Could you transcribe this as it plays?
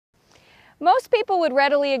Most people would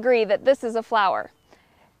readily agree that this is a flower.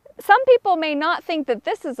 Some people may not think that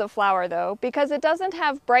this is a flower though, because it doesn't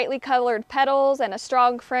have brightly colored petals and a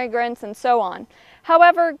strong fragrance and so on.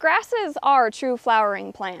 However, grasses are true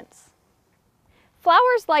flowering plants.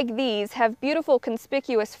 Flowers like these have beautiful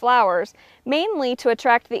conspicuous flowers, mainly to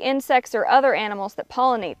attract the insects or other animals that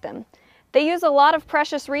pollinate them. They use a lot of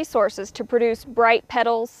precious resources to produce bright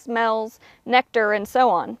petals, smells, nectar, and so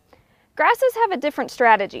on. Grasses have a different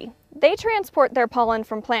strategy. They transport their pollen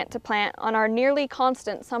from plant to plant on our nearly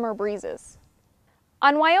constant summer breezes.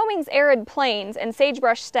 On Wyoming's arid plains and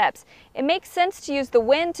sagebrush steppes, it makes sense to use the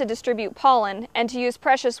wind to distribute pollen and to use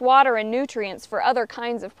precious water and nutrients for other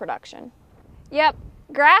kinds of production. Yep,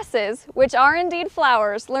 grasses, which are indeed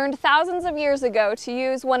flowers, learned thousands of years ago to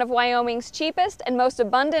use one of Wyoming's cheapest and most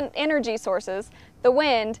abundant energy sources, the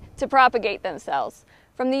wind, to propagate themselves.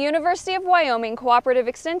 From the University of Wyoming Cooperative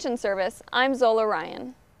Extension Service, I'm Zola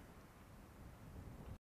Ryan.